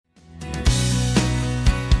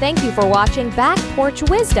Thank you for watching Back Porch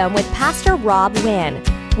Wisdom with Pastor Rob Wynne.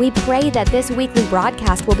 We pray that this weekly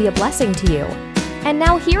broadcast will be a blessing to you. And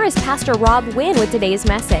now here is Pastor Rob Wynne with today's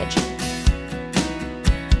message.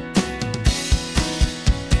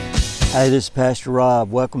 Hey, this is Pastor Rob.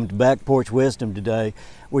 Welcome to Back Porch Wisdom today.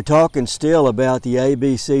 We're talking still about the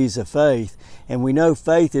ABCs of faith, and we know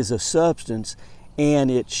faith is a substance, and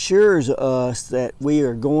it assures us that we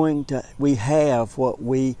have what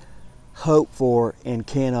we hope for and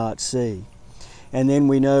cannot see. And then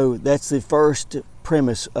we know that's the first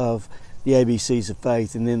premise of the ABCs of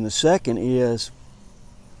faith. And then the second is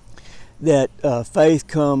that faith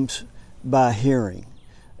comes by hearing.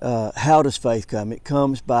 How does faith come? It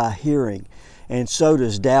comes by hearing, and so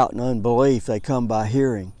does doubt and unbelief. They come by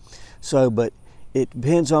hearing. But it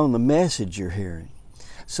depends on the message you're hearing.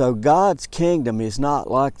 So God's kingdom is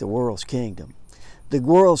not like the world's kingdom. The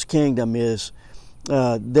world's kingdom is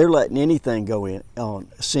they're letting anything go in on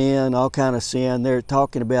sin, all kind of sin. They're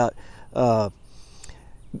talking about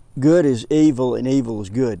good is evil and evil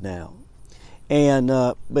is good now. And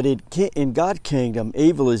but in God's kingdom,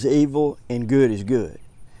 evil is evil and good is good.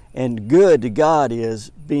 And good to God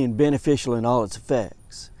is being beneficial in all its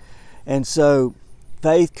effects. And so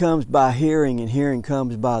faith comes by hearing, and hearing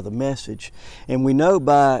comes by the message. And we know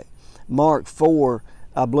by Mark 4,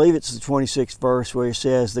 I believe it's the 26th verse, where it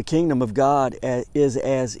says, the kingdom of God is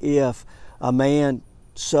as if a man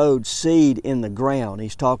sowed seed in the ground.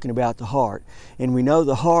 He's talking about the heart. And we know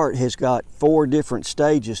the heart has got 4 different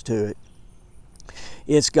stages to it.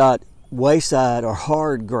 It's got wayside or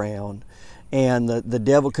hard ground, and the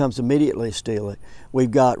devil comes immediately to steal it.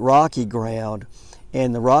 We've got rocky ground,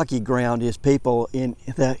 and the rocky ground is people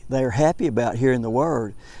they're happy about hearing the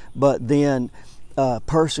word, but then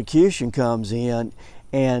persecution comes in,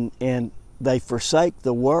 and they forsake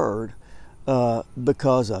the word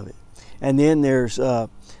because of it. And then there's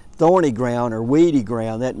thorny ground or weedy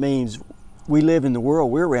ground. That means we live in the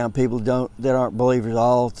world. We're around people that aren't believers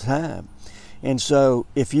all the time. And so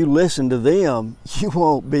if you listen to them, you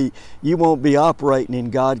won't be operating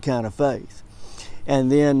in God kind of faith.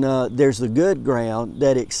 And then there's the good ground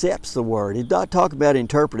that accepts the word. It's not talking about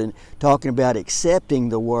interpreting, talking about accepting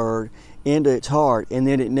the word into its heart, and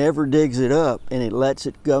then it never digs it up, and it lets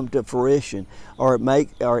it come to fruition, or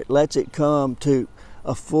it lets it come to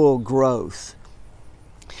a full growth.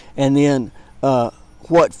 And then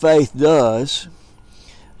what faith does,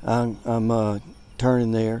 I'm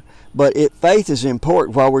turning there, but faith is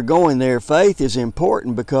important. While we're going there, faith is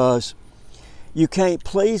important because you can't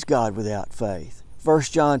please God without faith. 1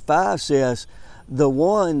 John 5 says, the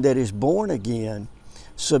one that is born again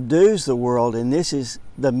subdues the world, and this is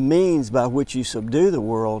the means by which you subdue the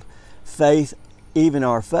world, faith, even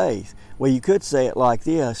our faith. Well, you could say it like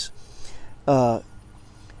this, the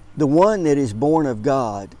one that is born of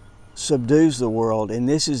God subdues the world, and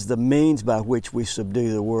this is the means by which we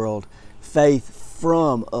subdue the world, faith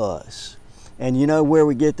from us. And you know where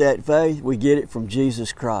we get that faith? We get it from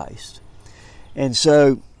Jesus Christ. And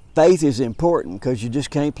so faith is important because you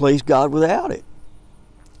just can't please God without it.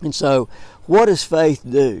 And so what does faith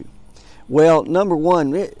do? Well, number one,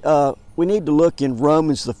 we need to look in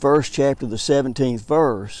Romans, the 1st chapter, the 17th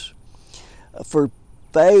verse. For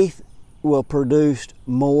faith will produce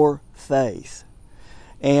more faith,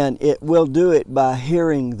 and it will do it by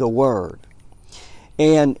hearing the word.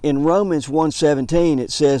 And in Romans 1:17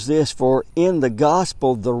 it says this, for in the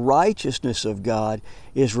gospel the righteousness of God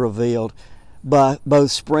is revealed, by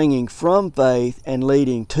both springing from faith and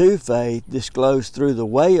leading to faith, disclosed through the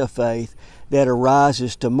way of faith that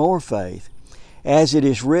arises to more faith. As it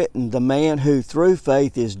is written, the man who through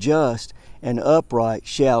faith is just and upright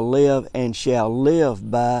shall live, and shall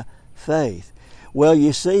live by faith. Well,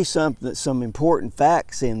 you see some important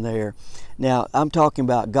facts in there. Now, I'm talking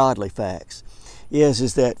about godly facts.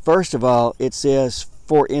 Is that, first of all, it says,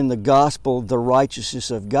 for in the gospel the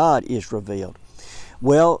righteousness of God is revealed.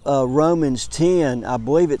 Well, Romans 10, I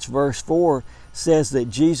believe it's verse 4, says that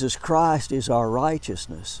Jesus Christ is our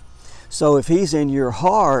righteousness. So if He's in your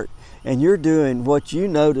heart and you're doing what you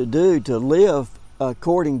know to do to live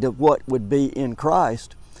according to what would be in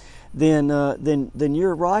Christ, then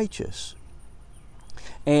you're righteous.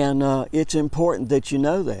 And it's important that you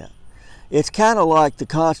know that. It's kind of like the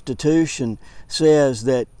Constitution says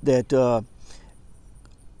that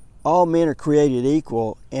all men are created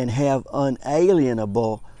equal and have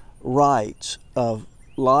unalienable rights of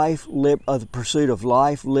life, of the pursuit of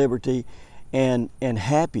life, liberty, and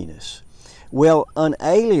happiness. Well,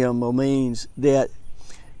 unalienable means that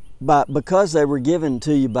because they were given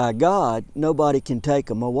to you by God, nobody can take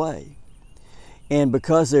them away. And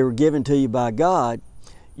because they were given to you by God,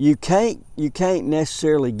 you can't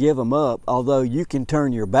necessarily give them up, although you can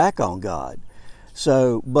turn your back on God.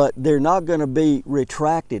 So, but they're not going to be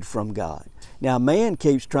retracted from God. Now, man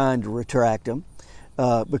keeps trying to retract them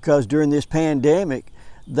because during this pandemic,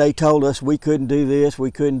 they told us we couldn't do this,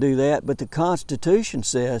 we couldn't do that, but the Constitution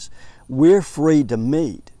says we're free to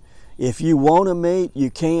meet. If you want to meet, you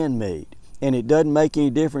can meet. And it doesn't make any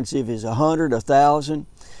difference if it's 100, 1,000,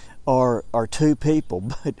 or 2 people,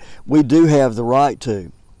 but we do have the right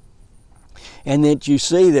to. And that you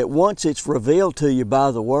see that once it's revealed to you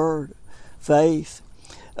by the Word, faith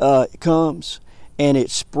comes, and it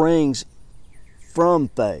springs from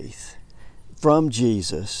faith, from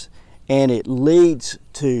Jesus, and it leads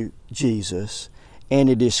to Jesus, and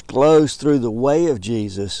it disclosed through the way of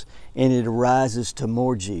Jesus, and it arises to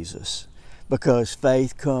more Jesus, because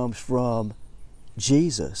faith comes from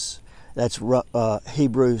Jesus. That's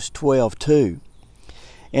Hebrews 12:2.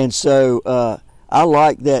 And so I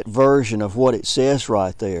like that version of what it says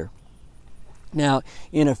right there. Now,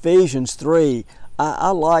 in Ephesians 3, I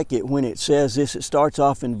like it when it says this. It starts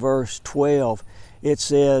off in verse 12. It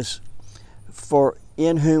says, for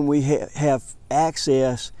in whom we have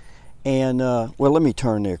access, and, well, let me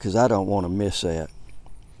turn there because I don't want to miss that.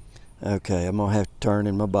 Okay, I'm going to have to turn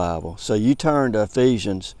in my Bible. So you turn to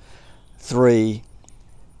Ephesians 3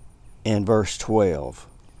 and verse 12.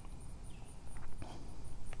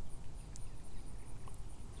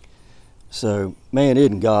 So, man,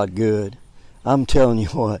 isn't God good? I'm telling you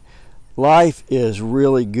what, life is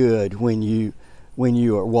really good when you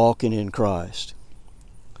are walking in Christ.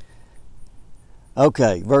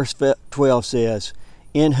 Okay, verse 12 says,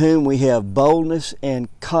 in whom we have boldness and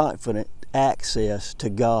confident access to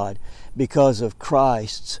God because of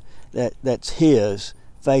Christ's, that's His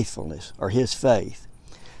faithfulness or His faith.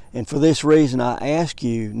 And for this reason I ask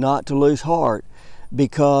you not to lose heart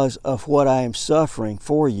because of what I am suffering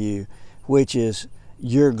for you, which is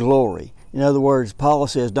your glory. In other words, Paul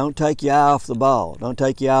says, don't take your eye off the ball. Don't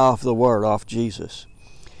take your eye off the Word, off Jesus.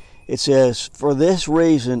 It says, for this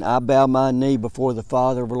reason I bow my knee before the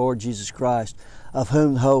Father of our Lord Jesus Christ, of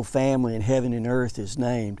whom the whole family in heaven and earth is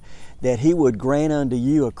named, that He would grant unto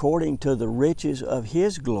you, according to the riches of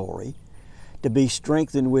His glory, to be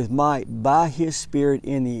strengthened with might by His Spirit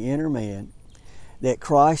in the inner man, that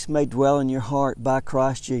Christ may dwell in your heart by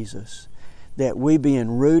Christ Jesus, that we,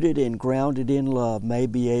 being rooted and grounded in love, may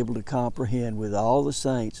be able to comprehend with all the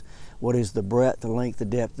saints what is the breadth, the length, the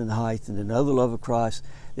depth, and the height, and another love of Christ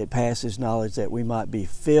that passes knowledge, that we might be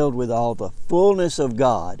filled with all the fullness of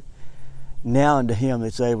God. Now unto Him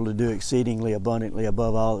that's able to do exceedingly abundantly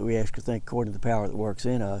above all that we ask or think, according to the power that works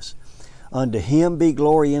in us. Unto Him be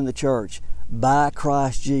glory in the church by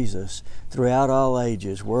Christ Jesus throughout all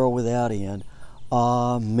ages, world without end.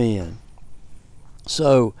 Amen.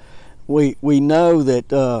 So we know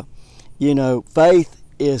that faith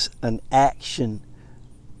is an action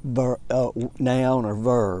noun or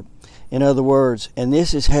verb. In other words, and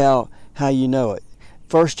this is how you know it.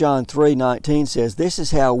 1 John 3:19 says, this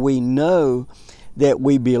is how we know that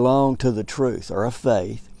we belong to the truth or of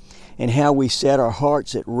faith, and how we set our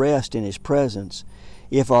hearts at rest in His presence.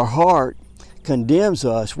 If our heart condemns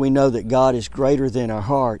us, we know that God is greater than our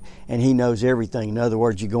heart, and He knows everything. In other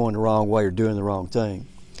words, you're going the wrong way or doing the wrong thing.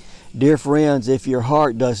 Dear friends, if your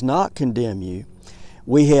heart does not condemn you,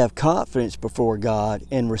 we have confidence before God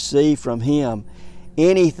and receive from Him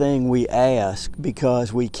anything we ask,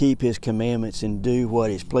 because we keep His commandments and do what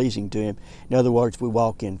is pleasing to Him. In other words, we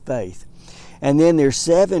walk in faith. And then there's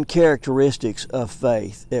 7 characteristics of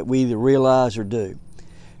faith that we either realize or do.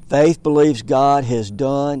 Faith believes God has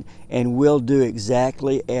done and will do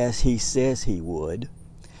exactly as He says He would.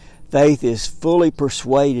 Faith is fully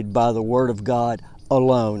persuaded by the Word of God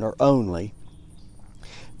alone or only.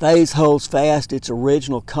 Faith holds fast its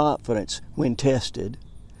original confidence when tested.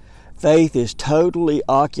 Faith is totally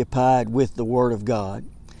occupied with the Word of God.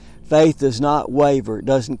 Faith does not waver. It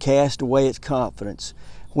doesn't cast away its confidence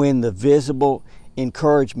when the visible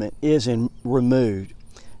encouragement is removed.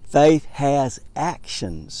 Faith has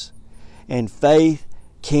actions, and faith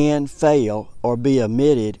can fail or be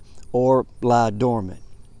omitted or lie dormant.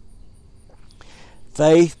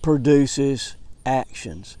 Faith produces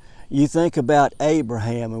actions. You think about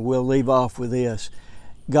Abraham, and we'll leave off with this.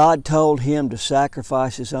 God told him to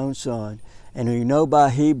sacrifice his own son, and we know by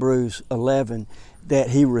Hebrews 11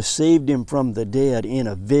 that He received him from the dead in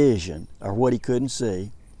a vision, or what he couldn't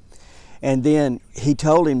see. And then He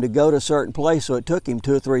told him to go to a certain place, so it took him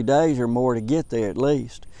 2 or 3 days or more to get there at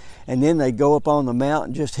least. And then they go up on the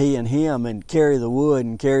mountain, just he and him, and carry the wood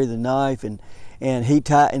and carry the knife and he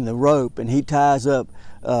the rope, and he ties up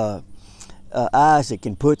Isaac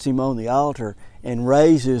and puts him on the altar, and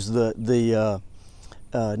raises the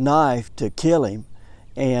knife to kill him.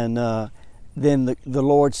 And then the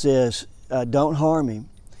Lord says, don't harm him.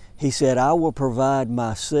 He said, I will provide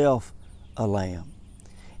myself a lamb.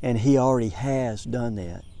 And he already has done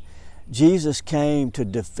that. Jesus came to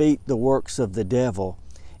defeat the works of the devil,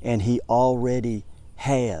 and he already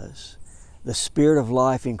has. The Spirit of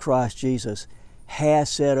life in Christ Jesus has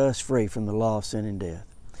set us free from the law of sin and death.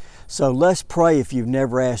 So let's pray if you've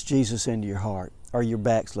never asked Jesus into your heart or you're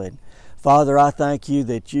backslidden. Father, I thank you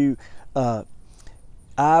that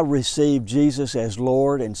I received Jesus as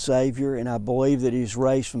Lord and Savior, and I believe that He's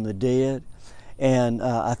raised from the dead. And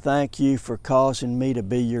I thank you for causing me to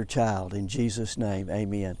be your child. In Jesus' name,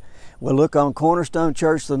 amen. Well, look on Cornerstone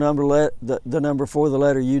Church, the number 4, the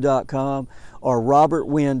letter U.com, or Robert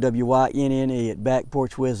Wynne, W-Y-N-N-E, at Back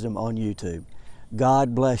Porch Wisdom on YouTube.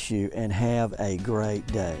 God bless you and have a great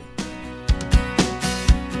day.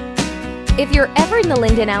 If you're ever in the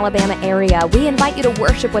Linden, Alabama area, we invite you to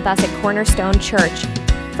worship with us at Cornerstone Church.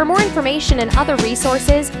 For more information and other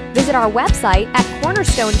resources, visit our website at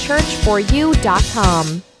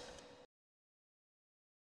cornerstonechurchforyou.com.